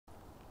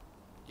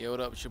Yo, what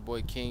up? It's your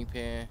boy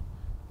Kingpen.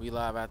 We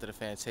live after the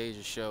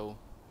Fantasia show.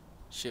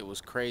 Shit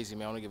was crazy,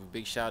 man. I want to give a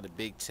big shout out to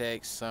Big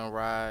Tex,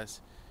 Sunrise,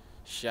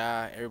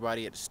 Shy,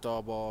 everybody at the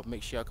Star Ball.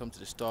 Make sure y'all come to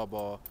the Star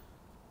Ball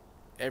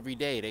every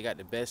day. They got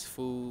the best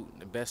food,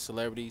 the best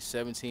celebrities.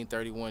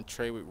 1731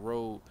 Traywick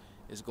Road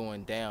is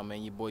going down,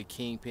 man. Your boy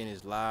Kingpen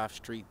is live,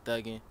 street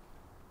thugging. You know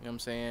what I'm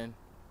saying?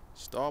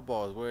 Star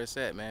Ball is where it's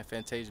at, man.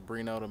 Fantasia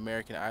Brino, the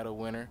American Idol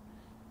winner.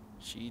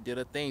 She did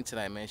a thing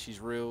tonight, man. She's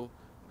real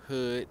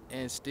hood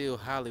and still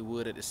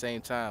Hollywood at the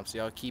same time. So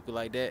y'all keep it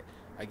like that.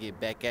 I get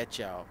back at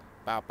y'all.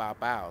 Bow, bow,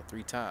 bow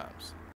 3 times.